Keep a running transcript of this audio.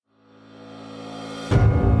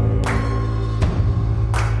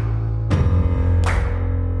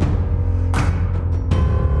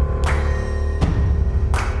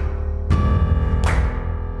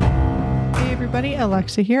everybody,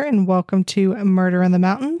 Alexa here, and welcome to Murder in the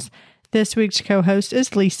Mountains. This week's co-host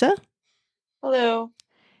is Lisa. Hello.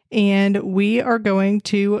 And we are going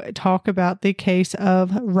to talk about the case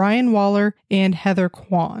of Ryan Waller and Heather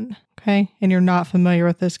Kwon. Okay? And you're not familiar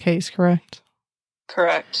with this case, correct?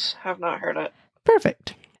 Correct. Have not heard it.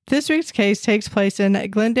 Perfect. This week's case takes place in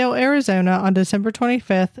Glendale, Arizona on December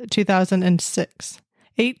 25th, 2006.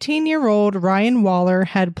 18-year-old Ryan Waller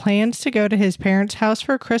had plans to go to his parents' house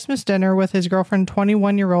for Christmas dinner with his girlfriend,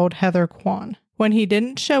 21-year-old Heather Kwon. When he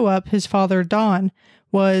didn't show up, his father, Don,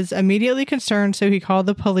 was immediately concerned, so he called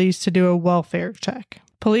the police to do a welfare check.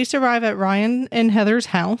 Police arrive at Ryan and Heather's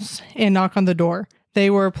house and knock on the door. They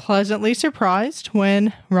were pleasantly surprised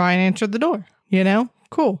when Ryan answered the door. You know,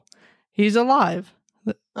 cool. He's alive.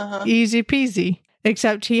 Easy peasy.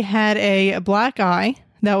 Except he had a black eye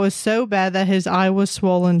that was so bad that his eye was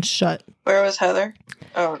swollen shut. Where was Heather?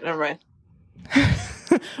 Oh, never mind.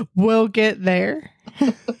 We'll get there.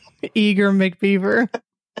 Eager McBeaver.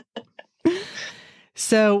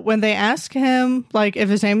 So when they ask him, like, if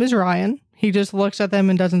his name is Ryan, he just looks at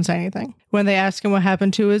them and doesn't say anything. When they ask him what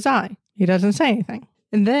happened to his eye, he doesn't say anything.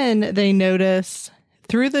 And then they notice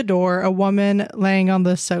through the door a woman laying on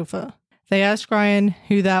the sofa. They ask Ryan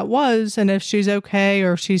who that was and if she's okay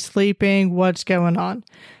or if she's sleeping, what's going on.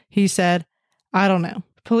 He said, I don't know.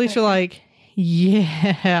 Police are like,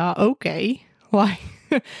 yeah, okay. Like,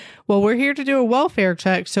 well, we're here to do a welfare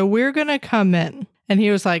check, so we're going to come in. And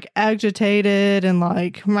he was like agitated and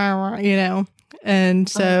like, you know. And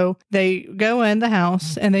so they go in the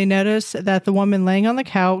house and they notice that the woman laying on the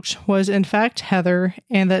couch was in fact Heather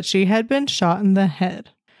and that she had been shot in the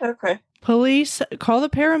head. Okay. Police call the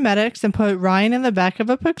paramedics and put Ryan in the back of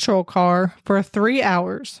a patrol car for 3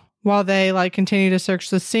 hours while they continue to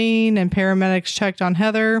search the scene, and paramedics checked on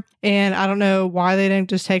Heather. And I don't know why they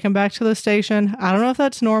didn't just take him back to the station. I don't know if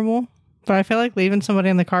that's normal, but I feel like leaving somebody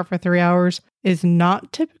in the car for 3 hours is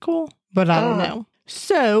not typical, but I don't know.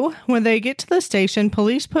 So when they get to the station,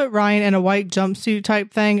 police put Ryan in a white jumpsuit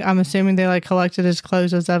type thing. I'm assuming they collected his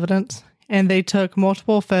clothes as evidence. And they took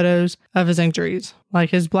multiple photos of his injuries,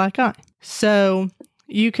 like his black eye. So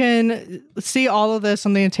you can see all of this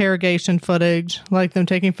on the interrogation footage, like them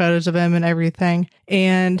taking photos of him and everything.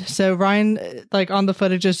 And so Ryan, on the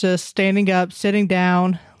footage, is just standing up, sitting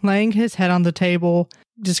down, laying his head on the table,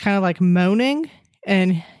 just kind of moaning.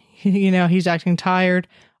 And, he's acting tired,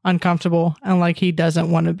 uncomfortable, and he doesn't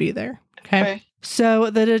want to be there. Okay. So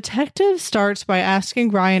the detective starts by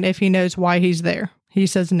asking Ryan if he knows why he's there. He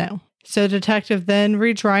says no. So detective then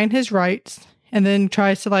reads Ryan his rights and then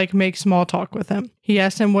tries to make small talk with him. He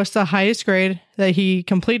asks him what's the highest grade that he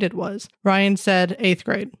completed was. Ryan said 8th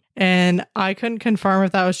grade. And I couldn't confirm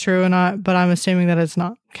if that was true or not, but I'm assuming that it's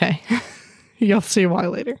not. Okay. You'll see why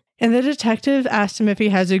later. And the detective asked him if he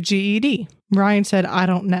has a GED. Ryan said, I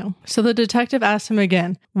don't know. So the detective asked him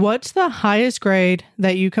again, what's the highest grade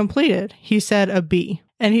that you completed? He said a B.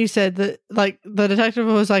 And he said that the detective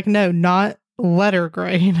was like, no, not letter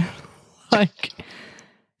grade.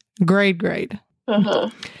 Grade.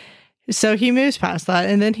 So he moves past that,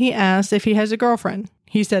 and then he asks if he has a girlfriend.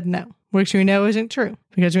 He said no, which we know isn't true,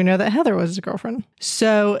 because we know that Heather was his girlfriend.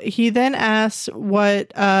 So he then asks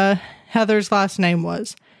what Heather's last name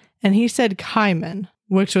was, and he said Kyman,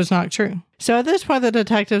 which was not true. So at this point, the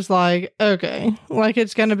detective's like, okay,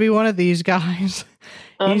 it's going to be one of these guys.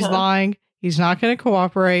 He's lying. He's not going to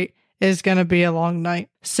cooperate. Is going to be a long night.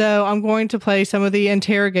 So I'm going to play some of the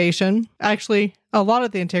interrogation. Actually, a lot of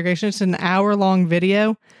the interrogation. It's an hour-long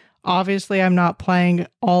video. Obviously, I'm not playing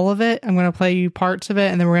all of it. I'm going to play you parts of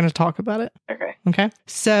it, and then we're going to talk about it. Okay.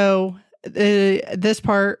 So this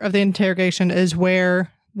part of the interrogation is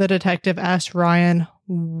where the detective asks Ryan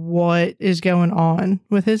what is going on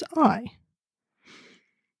with his eye.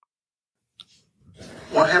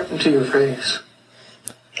 What happened to your face?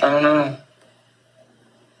 I don't know.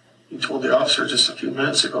 You told the officer just a few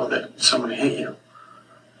minutes ago that somebody hit you.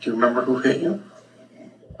 Do you remember who hit you?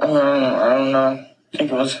 I don't know. I think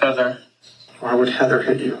it was Heather. Why would Heather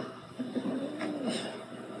hit you?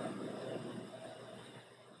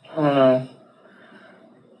 I don't know.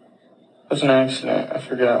 It was an accident. I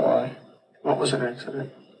forgot why. What was an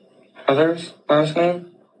accident? Heather's last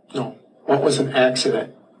name? No. What was an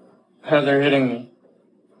accident? Heather hitting me.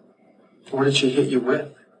 What did she hit you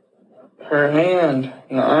with? Her hand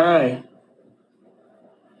and the eye.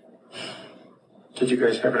 Did you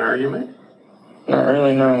guys have an argument? Not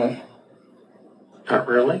really, no. Not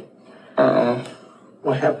really?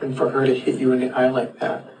 What happened for her to hit you in the eye like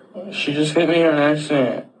that? She just hit me on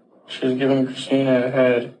accident. She was giving Christina a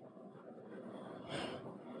head.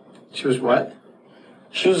 She was what?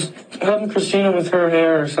 She was helping Christina with her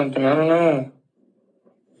hair or something. I don't know.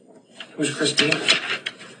 Who's Christina?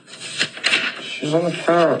 She's on the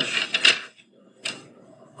couch.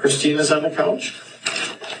 Christina's on the couch?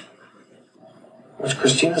 What's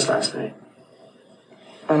Christina's last name?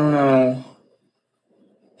 I don't know.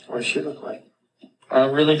 What does she look like? I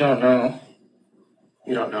really don't know.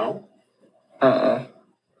 You don't know? I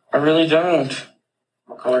really don't.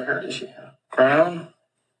 What color hair does she have? Brown?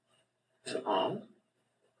 Is it long?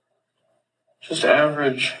 Just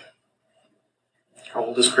average. How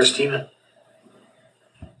old is Christina?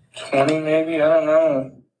 20 maybe? I don't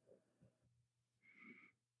know.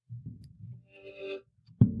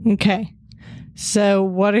 Okay. So,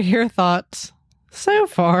 what are your thoughts so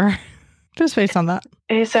far? Just based on that.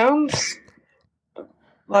 He sounds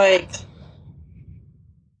like,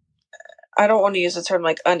 I don't want to use the term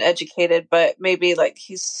like uneducated, but maybe like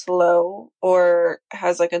he's slow or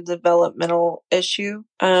has like a developmental issue.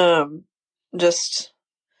 Just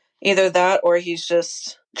either that or he's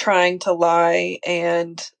just trying to lie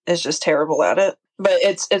and is just terrible at it. But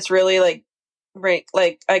it's really like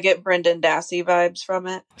I get Brendan Dassey vibes from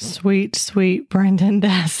it. Sweet, sweet Brendan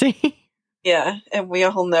Dassey. Yeah, and we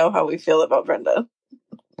all know how we feel about Brenda.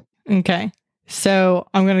 Okay. So,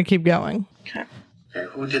 I'm going to keep going. Okay,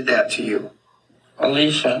 who did that to you?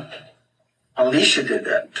 Alicia. Alicia did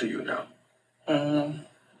that to you now. I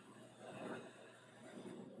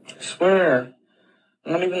swear.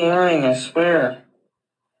 I'm not even lying, I swear.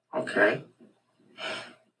 Okay.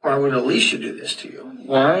 Why would Alicia do this to you?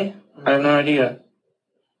 Why? I have no idea.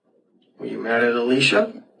 Were you mad at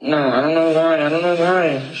Alicia? No, I don't know why. I don't know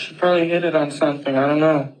why. She probably hit it on something. I don't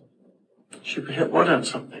know. She hit what on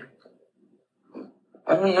something?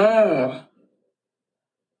 I don't know.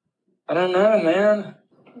 I don't know, man.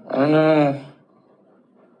 I don't know.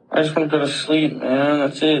 I just want to go to sleep, man.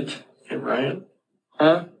 That's it. Hey, Ryan?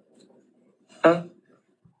 Huh? Huh?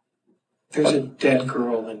 There's a dead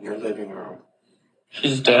girl in your living room.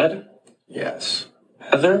 She's dead? Yes.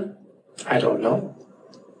 Heather? I don't know.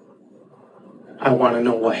 I want to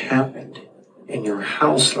know what happened in your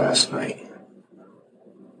house last night.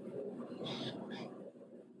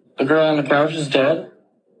 The girl on the couch is dead?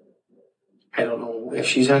 I don't know. If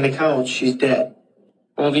she's on the couch, she's dead.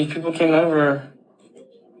 Well, these people came over.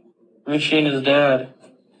 Richie and his dad.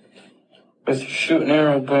 With shoot and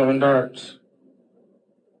arrow, bow and darts.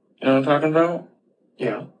 You know what I'm talking about?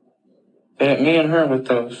 Yeah. They hit me and her with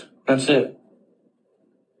those. That's it.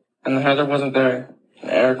 And Heather wasn't there.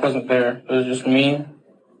 And Eric wasn't there. It was just me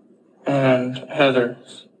and Heather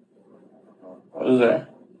was there.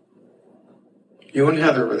 You and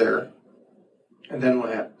Heather were there. And then what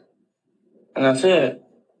happened? And that's it.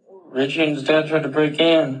 Richie and his dad tried to break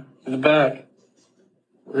in through the back.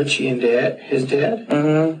 Richie and Dad? His dad?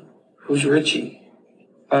 Mm-hmm. Who's Richie?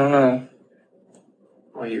 I don't know.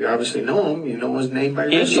 Well, you obviously know him. You know his name by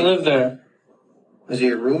Richie. He used to live there. Was he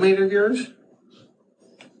a roommate of yours?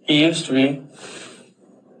 He used to be.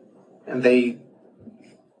 And they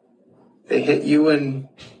hit you and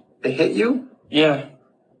they hit you? Yeah.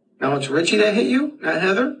 Now it's Richie that hit you, not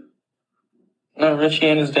Heather? No, Richie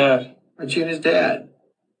and his dad. Richie and his dad.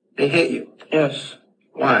 They hit you. Yes.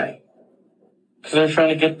 Why? Because they're trying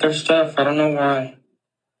to get their stuff. I don't know why.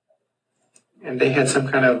 And they had some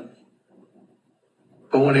kind of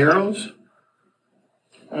bow and arrows?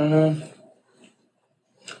 Mm-hmm.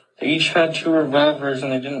 They each had 2 revolvers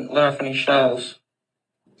and they didn't let off any shells.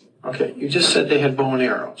 Okay, you just said they had bow and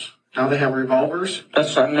arrows. Now they have revolvers?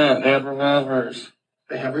 That's what I meant. They had revolvers.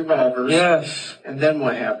 They have revolvers? Yes. And then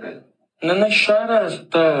what happened? And then they shot us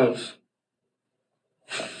with those.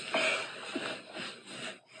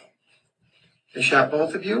 They shot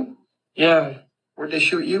both of you? Yeah. Where'd they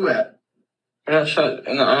shoot you at? I got shot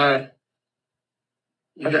in the eye.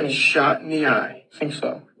 You got shot in the eye I think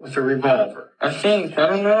so. with a revolver. I think. I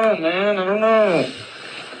don't know, man. I don't know.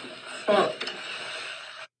 Fuck.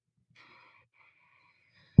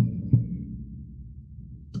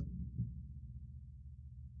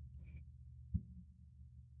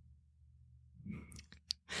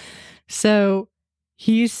 So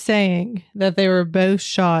he's saying that they were both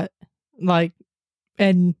shot, like,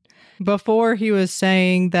 and before he was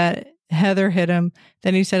saying that Heather hit him,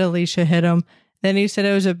 then he said Alicia hit him, then he said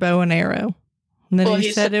it was a bow and arrow, and then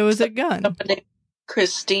he said it was a gun.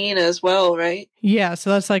 Christine as well, right? Yeah, so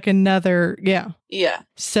that's like another, yeah. Yeah.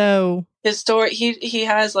 So His story, he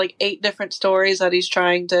has like 8 different stories that he's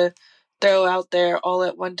trying to throw out there all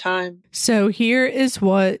at one time. So here is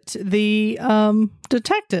what the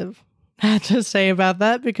detective had to say about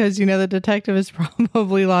that, because, you know, the detective is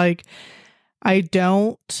probably like, I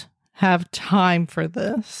don't have time for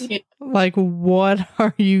this. Yeah. Like, what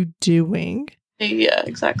are you doing? Yeah,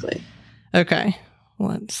 exactly. Okay,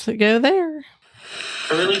 Let's go there.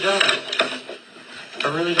 I really don't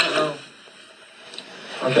know.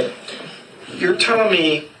 Okay. You're telling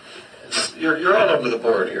me you're all over the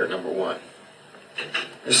board here, number one.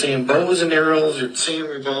 You're saying bows and arrows, you're saying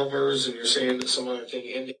revolvers, and you're saying some other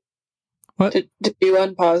thing. What? Did you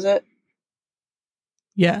unpause it?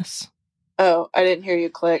 Yes. Oh, I didn't hear you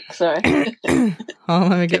click. Sorry. Hold on,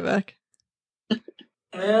 let me get back.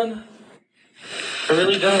 Man, I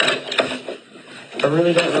really don't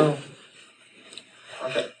know.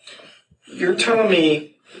 Okay. You're telling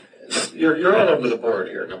me you're all over the board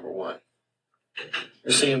here, number one.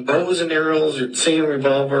 You're saying bows and arrows, you're saying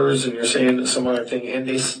revolvers, and you're saying some other thing, and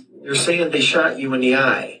you're saying they shot you in the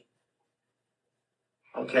eye.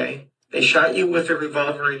 Okay? They shot you with a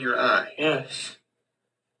revolver in your eye. Yes.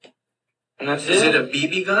 And that's Is it a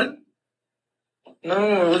BB gun?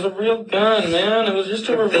 No, it was a real gun, man. It was just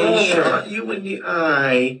a If they revolver. shot you in the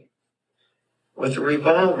eye with a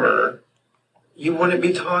revolver, you wouldn't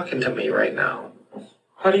be talking to me right now.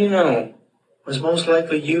 How do you know? It was most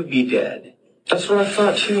likely you'd be dead. That's what I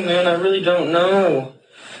thought too, man. I really don't know.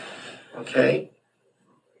 Okay?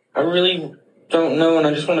 I really don't know, and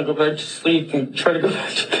I just want to go back to sleep and try to go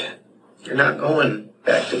back to bed. You're not going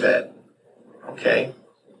back to bed. Okay?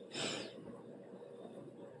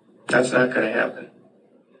 That's not going to happen.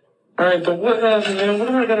 Alright, but what happened, man? What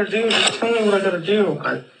do I gotta do? Just tell me what I gotta do. All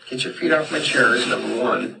right, get your feet off my chairs, number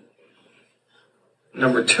one.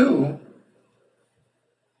 Number two,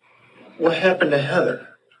 what happened to Heather?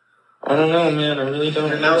 I don't know, man. I really don't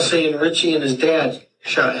You're know. now saying Richie and his dad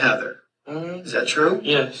shot Heather. Mm-hmm. Is that true?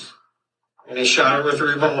 Yes. And they shot her with a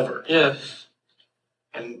revolver. Yes.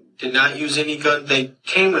 And did not use any gun. They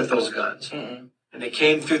came with those guns. Mm-mm. And they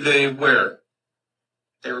came through the where?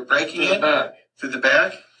 They were breaking Through the it? back. Through the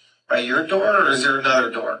back? By your door, or is there another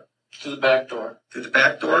door? Through the back door. Through the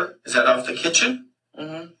back door? Is that off the kitchen?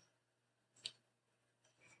 Mm-hmm.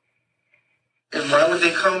 And why would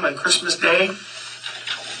they come on Christmas Day?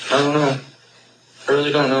 I don't know. I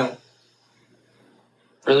really don't know.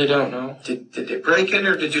 Really don't know. Did they break in,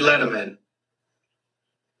 or did you let them in?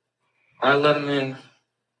 I let him in,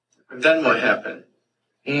 And then what happened?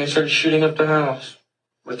 and they started shooting up the house.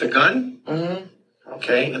 With the gun? Mm-hmm.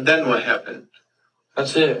 Okay, and then what happened?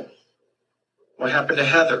 That's it. What happened to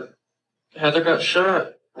Heather? Heather got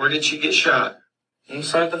shot Where did she get shot?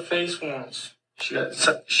 inside the face once. She got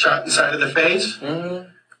shot inside of the face? Mm-hmm.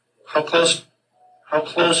 How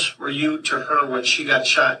close were you to her when she got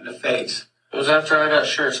shot in the face? It was after I got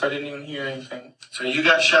shot, so I didn't even hear anything. So you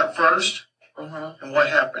got shot first, Uh-huh. and what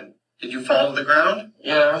happened? Did you fall to the ground?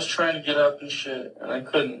 Yeah, I was trying to get up and shit, and I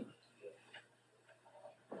couldn't.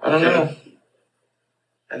 I don't Okay. know.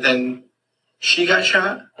 And then she got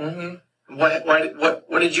shot? Mm-hmm.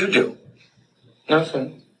 What did you do?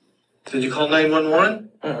 Nothing. Did you call 911?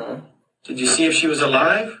 Uh-uh. Did you see if she was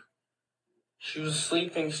alive? She was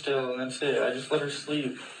sleeping still, and that's it. I just let her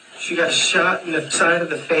sleep. She got shot in the side of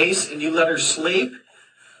the face, and you let her sleep?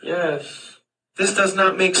 Yes. This does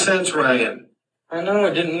not make sense, Ryan. I know,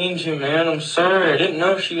 I didn't mean to, man. I'm sorry. I didn't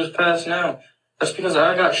know she was passing out. That's because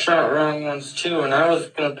I got shot wrong once, too, and I was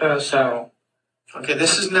gonna pass out. Okay,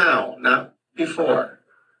 this is now, not before.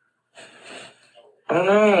 I don't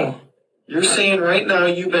know. You're saying right now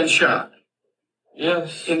you've been shot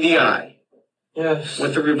Yes. in the eye Yes.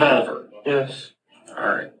 with a revolver. Yes. All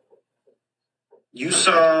right. You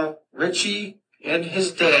saw Richie and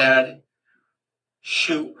his dad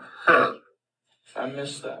shoot her. I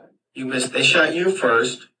missed that. You missed. They shot you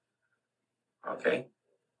first. Okay.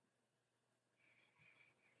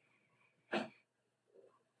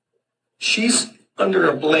 She's under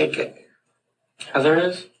a blanket. Heather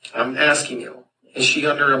is? I'm asking you. Is she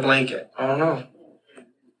under a blanket? I don't know.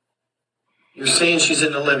 You're saying she's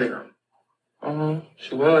in the living room. Uh-huh.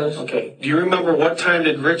 She was. Okay. Do you remember what time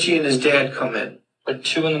did Richie and his dad come in? Like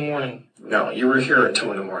 2 in the morning. No, you were here at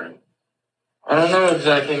 2 in the morning. I don't know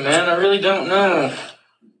exactly, man. I really don't know.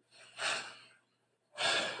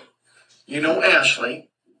 You know Ashley.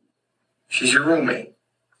 She's your roommate,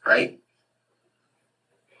 right?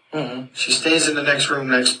 Mm-mm. She stays in the next room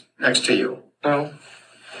next to you. No.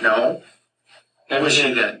 No? Who Never is she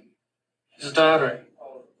did. then? His daughter.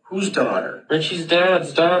 Whose daughter? Richie's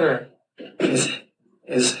dad's daughter.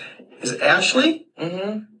 Is Ashley?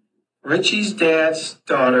 Mm-hmm. Richie's dad's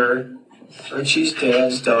daughter. Richie's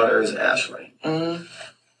dad's daughter is Ashley. Mm-hmm.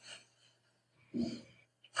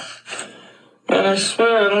 Man, I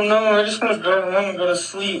swear, I don't know. I just want to go home and go to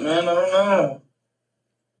sleep, man. I don't know.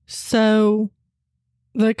 So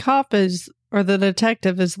the cop or the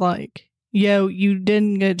detective is like, yo, you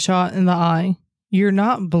didn't get shot in the eye. You're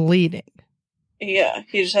not bleeding. Yeah,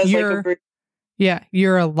 he just has like a bruise. Yeah,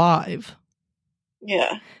 you're alive.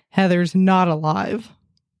 Yeah. Heather's not alive.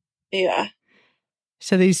 Yeah.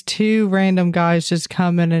 So these two random guys just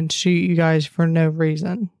come in and shoot you guys for no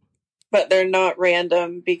reason. But they're not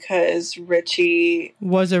random because Richie,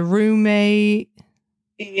 Was a roommate.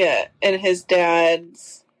 yeah, and his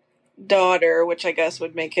dad's daughter, which I guess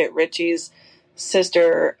would make it Richie's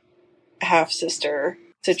sister, half-sister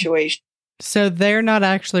situation. So they're not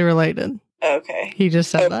actually related. Okay. He just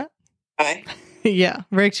said that. Hi. Yeah,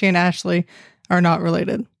 Richie and Ashley are not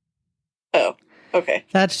related. Oh, okay.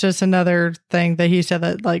 That's just another thing that he said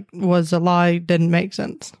that like was a lie, didn't make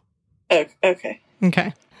sense. Oh, okay.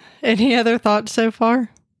 Okay. Any other thoughts so far?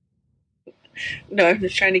 No, I'm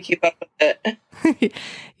just trying to keep up with it.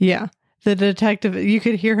 Yeah. The detective, you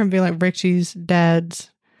could hear him being like Richie's dad's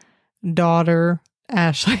daughter,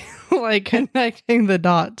 Ashley, like connecting the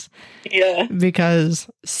dots Yeah. because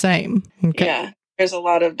same. Okay. Yeah. There's a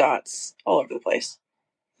lot of dots all over the place.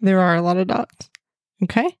 There are a lot of dots.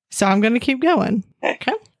 Okay. So I'm going to keep going.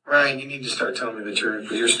 Okay. Ryan, you need to start telling me the truth,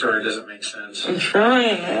 because your story doesn't make sense. I'm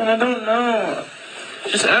trying, man. I don't know.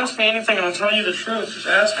 Just ask me anything and I'll tell you the truth. Just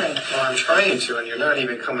ask me. Well, I'm trying to, and you're not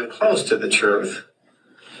even coming close to the truth.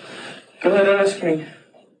 Go ahead, ask me.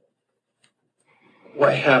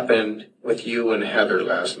 What happened with you and Heather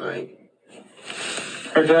last night?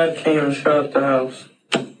 Her dad came and shot up the house.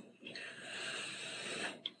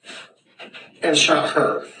 And shot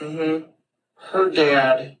her. Mm-hmm. Her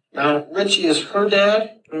dad. Now, Richie is her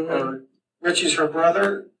dad? Mm-hmm. Or Richie's her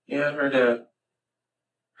brother? Yeah, her dad.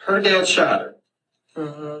 Her dad shot her.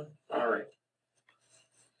 Mm-hmm. All right.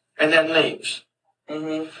 And then leaves.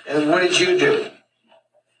 Mm-hmm. And what did you do?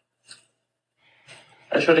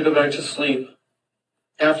 I tried to go back to sleep.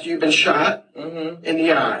 After you've been shot Mm-hmm. in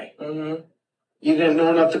the eye, Mm-hmm. you didn't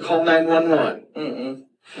know enough to call 911. Mm-mm.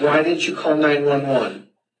 Why didn't you call 911?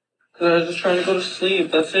 Because I was just trying to go to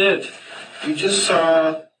sleep. That's it. You just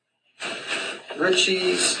saw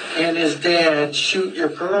Richie's and his dad shoot your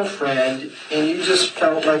girlfriend, and you just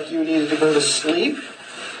felt like you needed to go to sleep?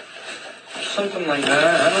 Something like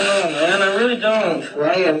that. I don't know, man. I really don't.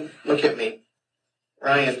 Ryan, look at me.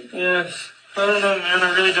 Ryan, Yes. I don't know, man.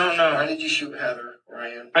 I really don't why know. did you shoot Heather,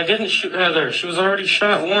 Ryan? I didn't shoot Heather. She was already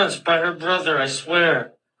shot once by her brother, I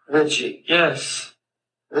swear. Richie. Yes.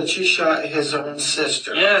 Richie shot his own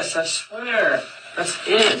sister. Yes, I swear. That's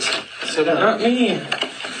it. Sit down. Not me.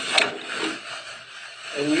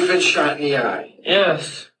 And you've been shot in the eye.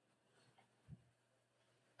 Yes.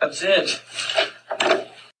 That's it.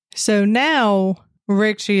 So now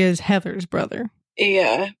Richie is Heather's brother.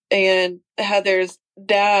 Yeah. And Heather's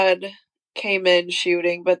dad came in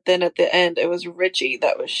shooting, but then at the end, it was Richie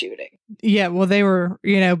that was shooting Yeah, well, they were,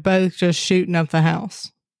 both just shooting up the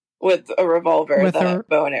house. with a revolver, With the a-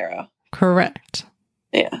 bow and arrow. Correct.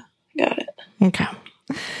 Yeah. Got it. Okay.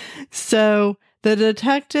 So the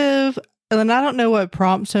detective, and I don't know what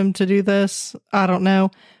prompts him to do this. I don't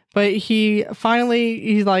know. But he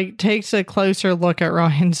like takes a closer look at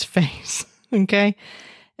Ryan's face. Okay.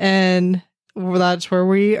 And that's where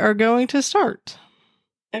we are going to start.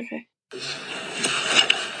 Okay.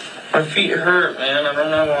 My feet hurt, man. I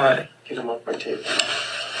don't know why. Get him off my table.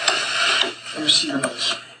 Let me see your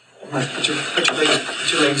nose. Come on, put your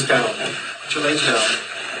legs down. Put your legs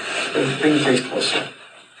down. Bring your face closer.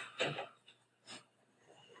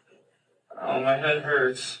 Oh, my head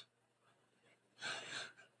hurts.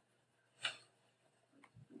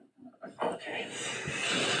 Okay.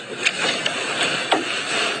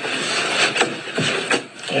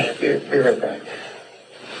 Yeah, be right back.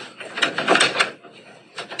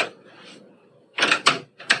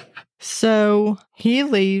 So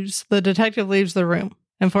the detective leaves the room.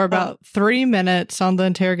 And for about 3 minutes on the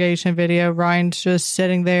interrogation video, Ryan's just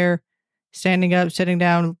sitting there, standing up, sitting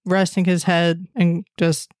down, resting his head, and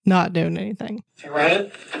just not doing anything. Hey,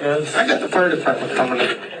 Ryan? Yes. I got the fire department coming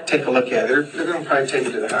to take a look at it. They're going to probably take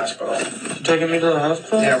you to the hospital. You taking me to the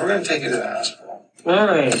hospital? Yeah, we're going to take you to the hospital.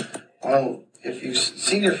 Why? Well, if you've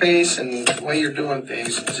seen your face and the way you're doing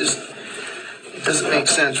things, it doesn't make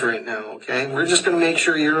sense right now, okay? We're just going to make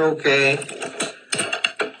sure you're okay.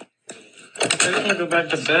 I just want to go back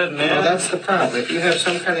to bed, man. Well, that's the problem. If you have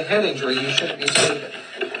some kind of head injury, you shouldn't be sleeping,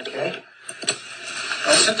 okay?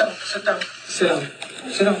 Oh, sit down, sit down, sit down,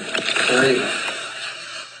 sit down. There you go.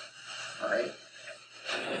 All right.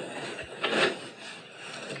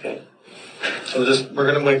 Okay. So we're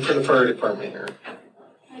going to wait for the fire department here.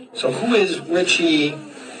 So who is Richie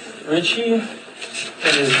Richie?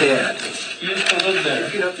 and his dad? He used to live there.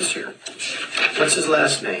 Repeat up this here. What's his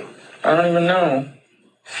last name? I don't even know.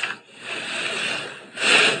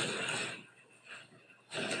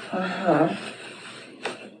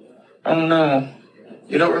 I Oh, no.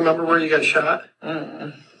 You don't remember where you got shot?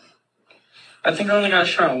 I think I only got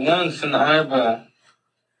shot once in the eyeball.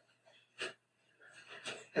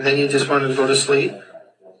 And then you just wanted to go to sleep?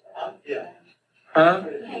 Huh?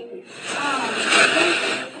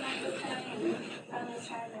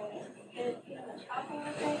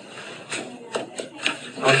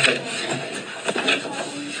 Okay.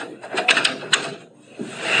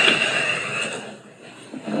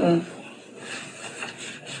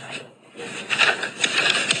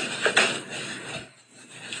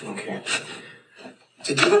 Okay.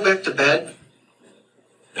 Did you go back to bed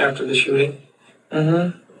after the shooting?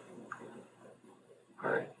 Mm-hmm.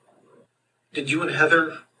 All right. Did you and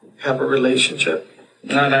Heather have a relationship?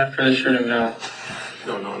 Not after the shooting, no.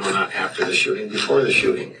 No, not after the shooting. Before the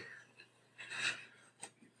shooting.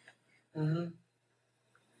 Mm-hmm.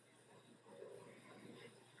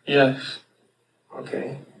 Yes.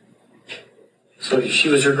 Okay. So she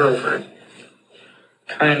was your girlfriend?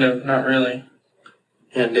 Kind of, not really.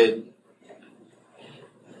 And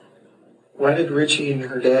why did Richie and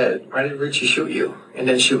her dad, why did Richie shoot you and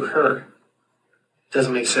then shoot her?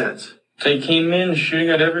 Doesn't make sense. They came in shooting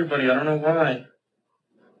at everybody. I don't know why.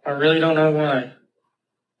 I really don't know why.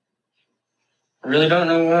 I really don't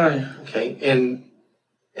know why. Okay, and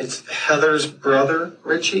it's Heather's brother,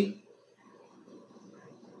 Richie?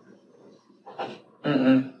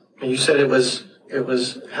 Mm-mm. And you said it was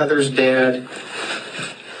Heather's dad.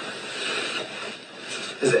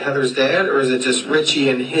 Is it Heather's dad, or is it just Richie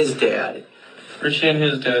and his dad? Richie and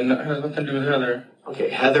his dad has nothing to do with Heather. Okay,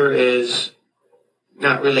 Heather is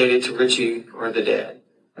not related to Richie or the dad.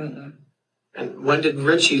 Mm-mm. And when did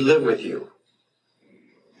Richie live with you?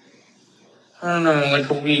 I don't know, like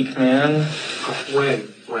a week, man.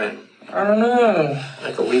 When? I don't know.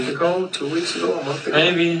 Like a week ago? 2 weeks ago? A month ago?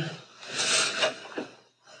 Maybe.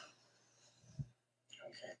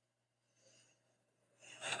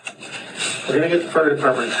 We're going to get the fire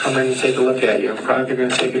department to come in and take a look at you. I'm probably going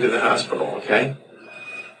to take you to the hospital, okay?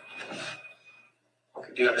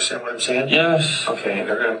 Okay, do you understand what I'm saying? Yes. Okay, and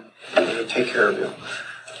they're going to take care of you.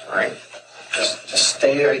 All right? Just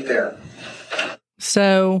stay right there.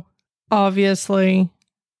 So, obviously,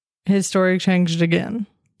 his story changed again.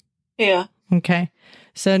 Yeah. Okay.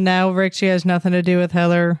 So now Richie has nothing to do with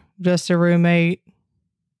Heather, just a roommate.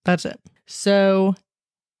 That's it. So,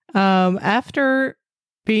 after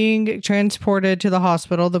being transported to the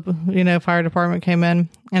hospital, the fire department came in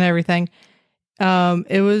and everything.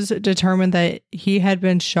 It was determined that he had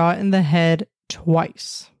been shot in the head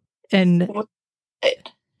twice, and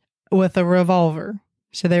with a revolver.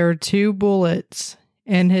 So there were 2 bullets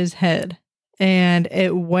in his head, and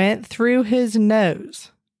it went through his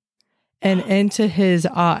nose and into his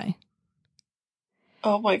eye.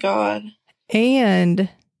 Oh my God. And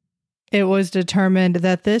it was determined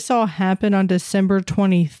that this all happened on December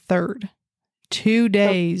 23rd, 2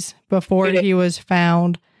 days before he was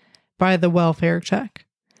found by the welfare check.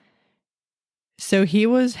 So he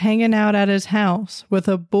was hanging out at his house with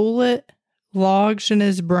a bullet lodged in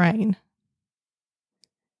his brain.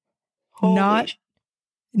 Not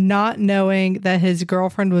knowing that his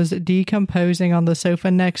girlfriend was decomposing on the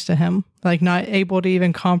sofa next to him, like not able to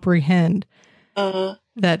even comprehend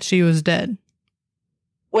that she was dead.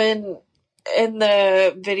 When in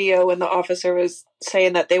the video, when the officer was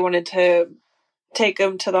saying that they wanted to take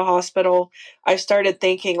him to the hospital, I started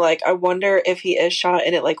thinking, like, I wonder if he is shot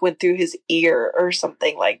and it like went through his ear or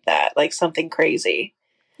something like that, like something crazy.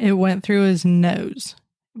 It went through his nose,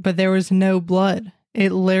 but there was no blood.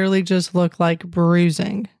 It literally just looked like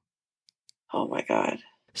bruising. Oh my God.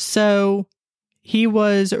 So he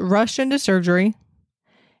was rushed into surgery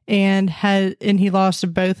and he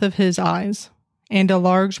lost both of his eyes and a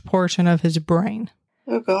large portion of his brain.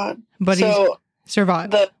 Oh God. But he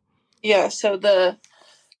survived.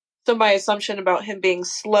 So my assumption about him being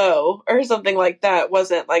slow or something like that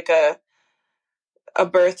wasn't like a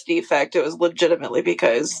birth defect. It was legitimately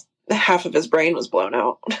because half of his brain was blown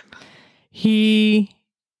out. They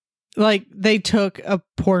took a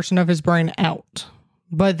portion of his brain out,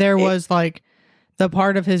 but there was like the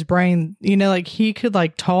part of his brain, like he could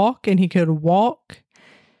like talk and he could walk,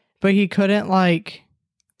 but he couldn't like.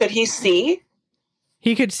 Could he see?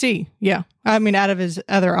 He could see. Yeah. I mean, out of his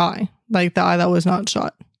other eye, like the eye that was not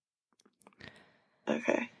shot.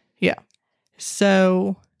 Okay. Yeah.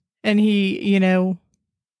 So, and he,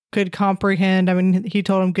 could comprehend. I mean, he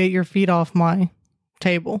told him, "Get your feet off my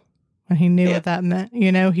table." And he knew what that meant,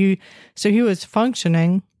 so he was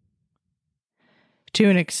functioning to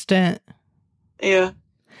an extent. Yeah.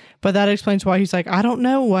 But that explains why he's like, I don't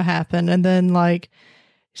know what happened. And then like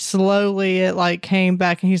slowly it like came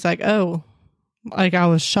back and he's like, oh, like I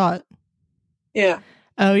was shot Yeah.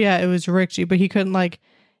 Oh, yeah, it was Richie, but he couldn't, like,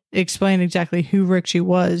 explain exactly who Richie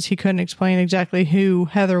was. He couldn't explain exactly who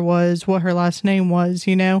Heather was, what her last name was,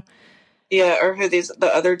 you know? Yeah, or who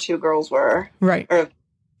the other two girls were. Right. Or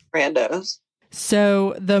randos.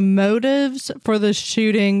 So the motives for the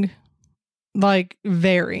shooting, like,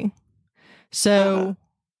 vary. So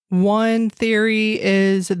one theory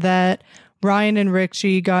is that Ryan and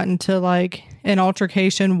Richie got into, like, an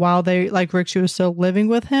altercation while Richie was still living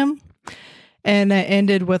with him. And it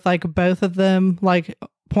ended with, like, both of them, like,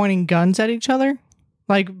 pointing guns at each other.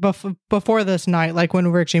 Like, before this night, like, when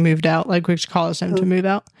Richie moved out, like, Richie caused him to move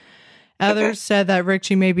out. Others said that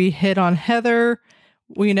Richie maybe hit on Heather,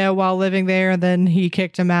 you know, while living there, and then he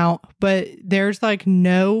kicked him out. But there's, like,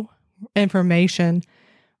 no information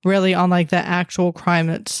really on, like, the actual crime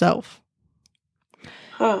itself.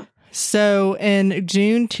 Huh. So in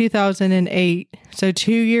June 2008, so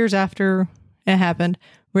 2 years after it happened,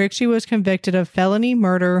 Richie was convicted of felony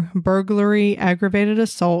murder, burglary, aggravated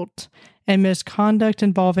assault, and misconduct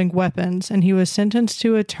involving weapons, and he was sentenced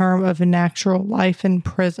to a term of natural life in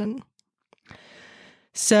prison.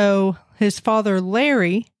 So his father,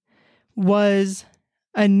 Larry, was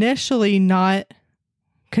initially not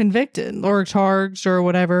convicted or charged or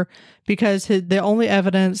whatever because the only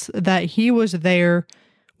evidence that he was there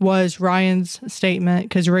was Ryan's statement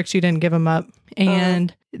because Richie didn't give him up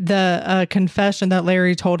and the confession that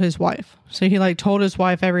Larry told his wife. So he like told his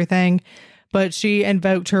wife everything, but she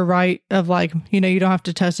invoked her right of like, you know, you don't have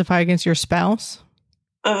to testify against your spouse.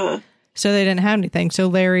 So they didn't have anything. So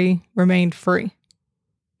Larry remained free.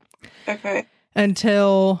 Okay.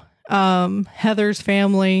 Until Heather's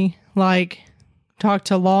family like talked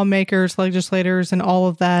to lawmakers, legislators, and all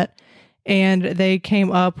of that. And they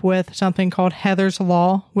came up with something called Heather's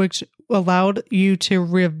Law, which allowed you to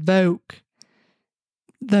revoke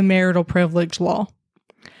the marital privilege law.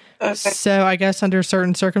 Okay. So I guess under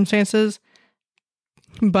certain circumstances.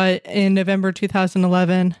 But in November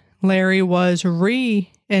 2011, Larry was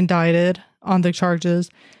re-indicted on the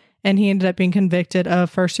charges, and he ended up being convicted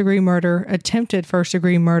of first-degree murder, attempted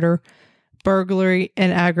first-degree murder, burglary,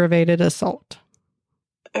 and aggravated assault.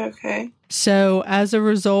 Okay. So as a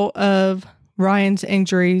result of Ryan's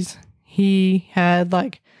injuries, he had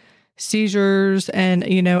like seizures and,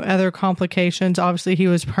 you know, other complications. Obviously, he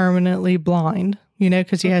was permanently blind, you know,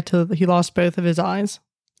 because he lost both of his eyes.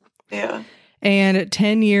 Yeah. And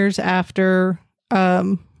 10 years after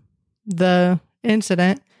the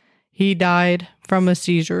incident, he died from a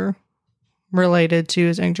seizure related to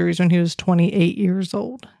his injuries when he was 28 years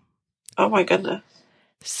old. Oh my goodness.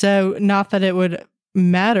 So not that it would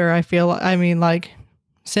matter, I mean, like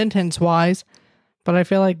sentence wise, but I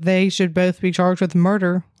feel like they should both be charged with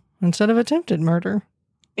murder instead of attempted murder.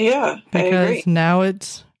 Yeah, I agree. Because now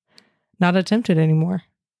it's not attempted anymore.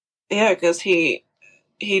 Yeah, because he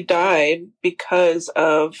died because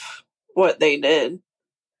of what they did.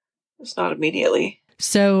 It's not immediately.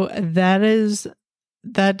 So that's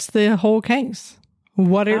the whole case.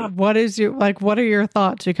 What are your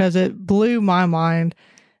thoughts? Because it blew my mind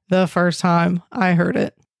the first time I heard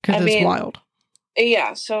it. Because it's wild.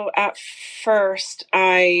 Yeah, so at first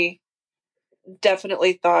I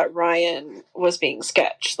definitely thought Ryan was being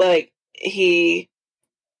sketched. Like, he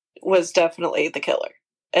was definitely the killer.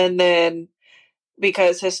 And then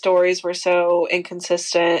because his stories were so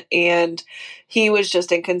inconsistent and he was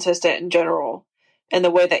just inconsistent in general, and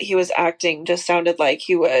the way that he was acting just sounded like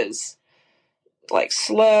he was like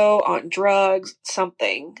slow, on drugs,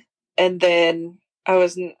 something. And then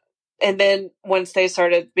once they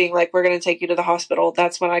started being like, we're going to take you to the hospital,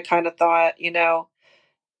 that's when I kind of thought, you know,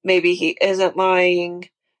 maybe he isn't lying,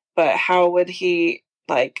 but how would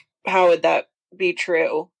that be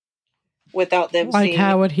true without them like seeing?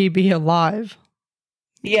 How would he be alive?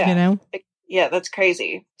 Yeah. You know? Yeah, that's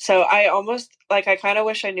crazy. So I kind of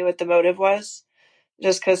wish I knew what the motive was,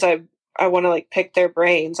 just because I want to like pick their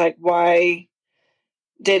brains. Like, why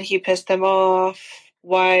did he piss them off?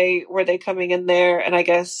 Why were they coming in there? And I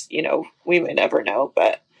guess, you know, we may never know,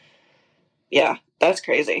 but yeah, that's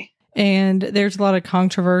crazy. And there's a lot of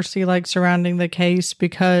controversy like surrounding the case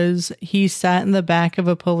because he sat in the back of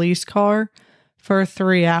a police car for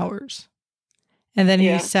 3 hours. And then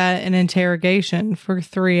he sat in interrogation for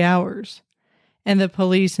 3 hours. And the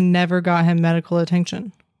police never got him medical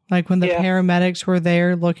attention. Like when the paramedics were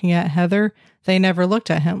there looking at Heather, they never looked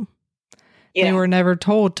at him. Yeah. They were never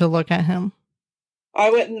told to look at him.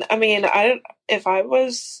 If I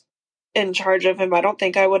was in charge of him, I don't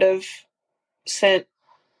think I would have sent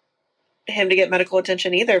him to get medical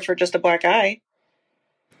attention either for just a black eye.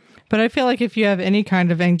 But I feel like if you have any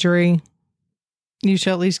kind of injury, you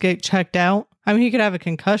should at least get checked out. I mean, he could have a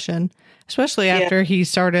concussion, especially after he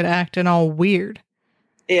started acting all weird.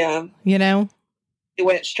 Yeah. You know? He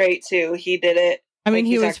went straight to, he did it. I mean,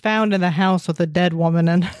 he was found in the house with a dead woman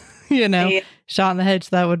and, shot in the head.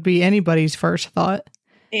 So that would be anybody's first thought.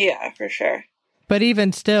 Yeah, for sure. But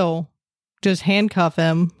even still, just handcuff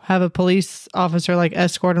him, have a police officer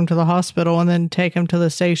escort him to the hospital and then take him to the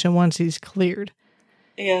station once he's cleared.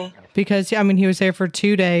 Yeah. Because, I mean, he was there for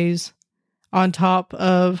 2 days on top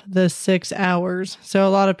of the 6 hours. So a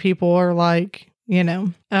lot of people are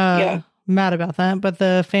mad about that. But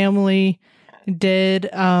the family did,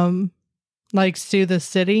 sue the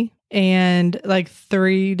city. And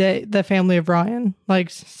 3 days, the family of Ryan,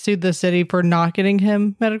 sued the city for not getting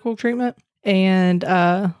him medical treatment. And,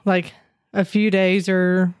 a few days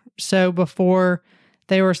or so before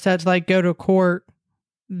they were set to go to court,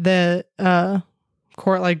 the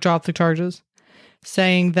court dropped the charges,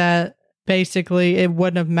 saying that basically it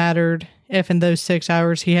wouldn't have mattered if in those 6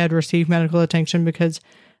 hours he had received medical attention because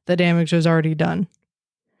the damage was already done.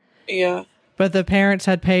 Yeah. But the parents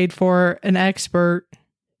had paid for an expert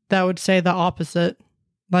that would say the opposite,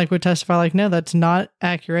 would testify no, that's not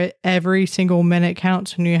accurate. Every single minute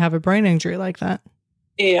counts when you have a brain injury like that.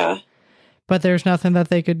 Yeah. But there's nothing that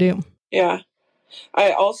they could do. Yeah.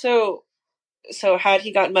 I also, so had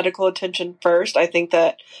he gotten medical attention first, I think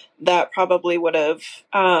that probably would have,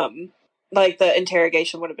 the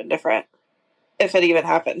interrogation would have been different if it even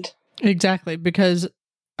happened. Exactly. Because,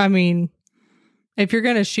 I mean, if you're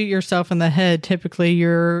going to shoot yourself in the head, typically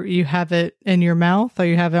you have it in your mouth or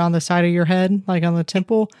you have it on the side of your head, on the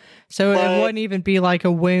temple. So it wouldn't even be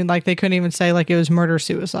a wound. They couldn't even say it was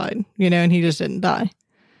murder-suicide, and he just didn't die.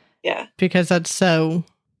 Yeah. Because that's so...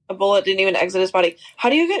 A bullet didn't even exit his body.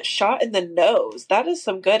 How do you get shot in the nose? That is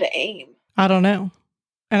some good aim. I don't know.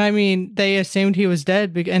 And I mean, they assumed he was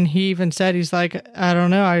dead, and he even said, he's I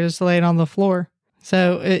don't know, I just laid on the floor.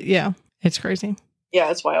 So, it's crazy.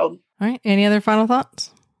 Yeah, it's wild. All right. Any other final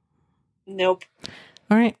thoughts? Nope.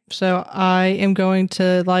 All right. So I am going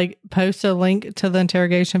to post a link to the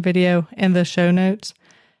interrogation video in the show notes.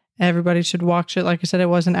 Everybody should watch it. Like I said, it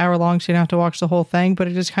was an hour long, so you don't have to watch the whole thing, but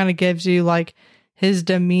it just kind of gives you his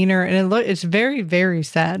demeanor, and it's very, very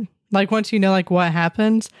sad. Once you know what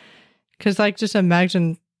happens, because just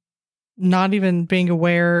imagine not even being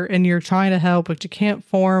aware, and you're trying to help, but you can't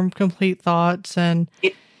form complete thoughts, and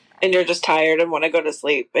you're just tired and want to go to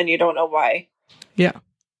sleep, and you don't know why. Yeah.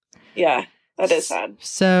 Yeah, that is sad.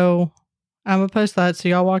 So I'm going to post that. So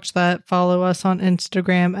y'all watch that. Follow us on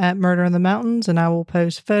Instagram at Murder in the Mountains, and I will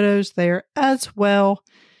post photos there as well.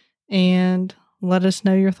 And let us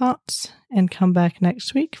know your thoughts, and come back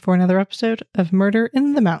next week for another episode of Murder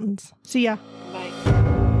in the Mountains. See ya. Bye.